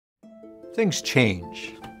Things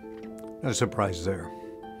change. No surprise there.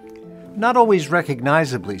 Not always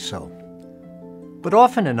recognizably so, but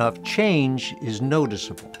often enough change is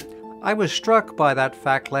noticeable. I was struck by that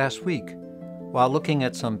fact last week while looking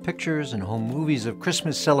at some pictures and home movies of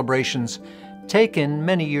Christmas celebrations taken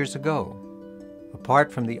many years ago.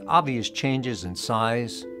 Apart from the obvious changes in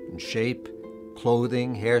size and shape,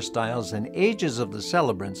 clothing, hairstyles, and ages of the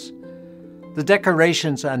celebrants, the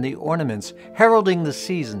decorations and the ornaments heralding the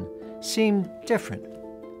season seemed different,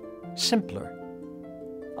 simpler,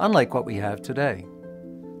 unlike what we have today.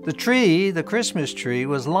 The tree, the Christmas tree,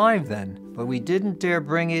 was live then, but we didn't dare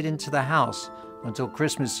bring it into the house until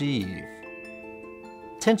Christmas Eve.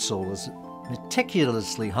 Tinsel was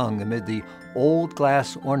meticulously hung amid the old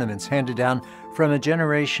glass ornaments handed down from a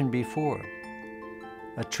generation before.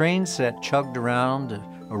 A train set chugged around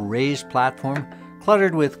a raised platform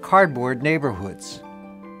cluttered with cardboard neighborhoods.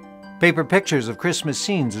 Paper pictures of Christmas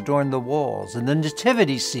scenes adorned the walls, and the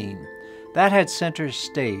nativity scene, that had center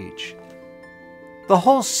stage. The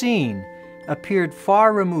whole scene appeared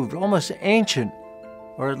far removed, almost ancient,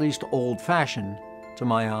 or at least old-fashioned, to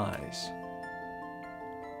my eyes.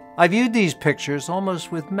 I viewed these pictures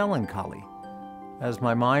almost with melancholy, as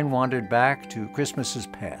my mind wandered back to Christmases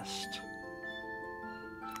past.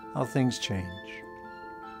 How things change.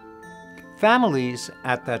 Families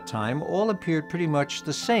at that time all appeared pretty much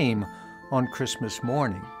the same on Christmas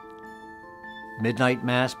morning. Midnight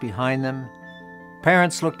Mass behind them,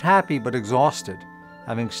 parents looked happy but exhausted,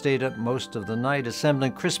 having stayed up most of the night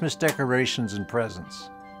assembling Christmas decorations and presents.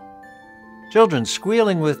 Children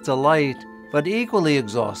squealing with delight, but equally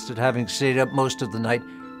exhausted, having stayed up most of the night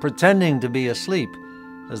pretending to be asleep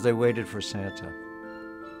as they waited for Santa.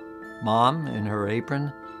 Mom, in her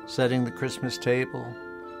apron, setting the Christmas table.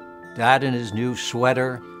 Dad in his new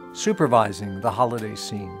sweater, supervising the holiday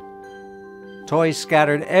scene. Toys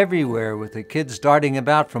scattered everywhere with the kids darting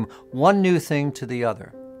about from one new thing to the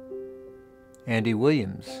other. Andy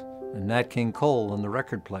Williams and Nat King Cole on the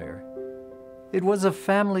record player. It was a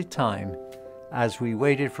family time as we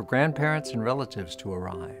waited for grandparents and relatives to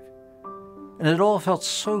arrive. And it all felt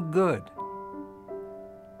so good.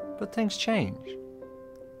 But things change.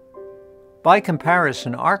 By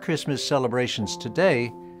comparison, our Christmas celebrations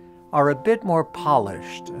today are a bit more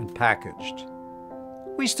polished and packaged.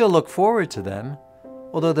 We still look forward to them,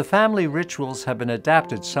 although the family rituals have been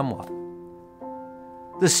adapted somewhat.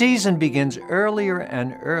 The season begins earlier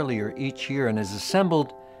and earlier each year and is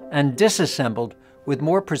assembled and disassembled with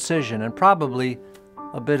more precision and probably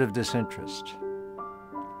a bit of disinterest.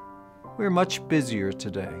 We're much busier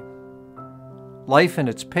today. Life and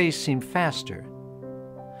its pace seem faster.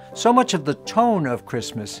 So much of the tone of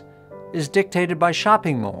Christmas is dictated by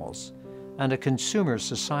shopping malls and a consumer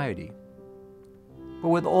society. But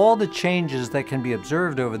with all the changes that can be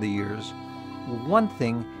observed over the years, one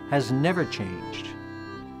thing has never changed,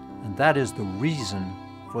 and that is the reason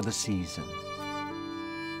for the season.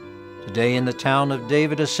 Today in the town of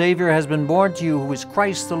David, a Savior has been born to you who is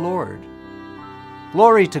Christ the Lord.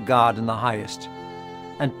 Glory to God in the highest,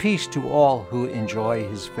 and peace to all who enjoy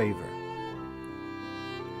his favor.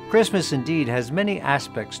 Christmas indeed has many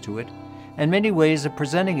aspects to it and many ways of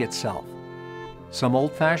presenting itself, some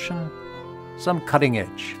old-fashioned, some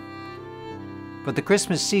cutting-edge. But the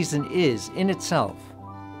Christmas season is, in itself,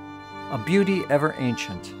 a beauty ever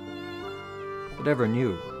ancient, but ever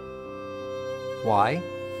new. Why?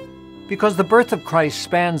 Because the birth of Christ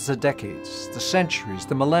spans the decades, the centuries,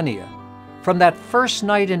 the millennia, from that first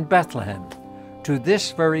night in Bethlehem to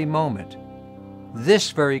this very moment,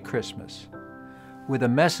 this very Christmas, with a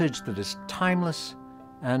message that is timeless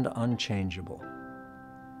and unchangeable.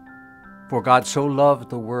 For God so loved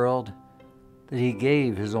the world that he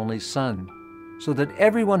gave his only Son, so that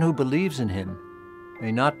everyone who believes in him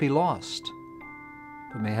may not be lost,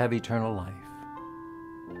 but may have eternal life.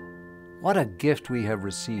 What a gift we have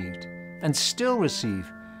received and still receive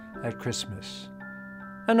at Christmas.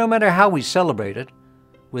 And no matter how we celebrate it,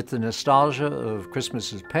 with the nostalgia of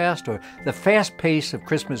Christmases past or the fast pace of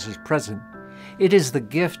Christmases present, it is the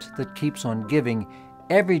gift that keeps on giving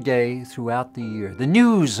every day throughout the year. The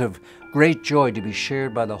news of great joy to be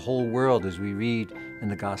shared by the whole world as we read in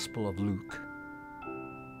the Gospel of Luke.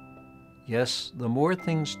 Yes, the more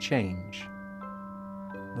things change,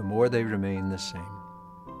 the more they remain the same.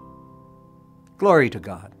 Glory to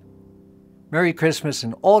God. Merry Christmas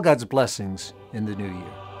and all God's blessings in the new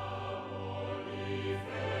year.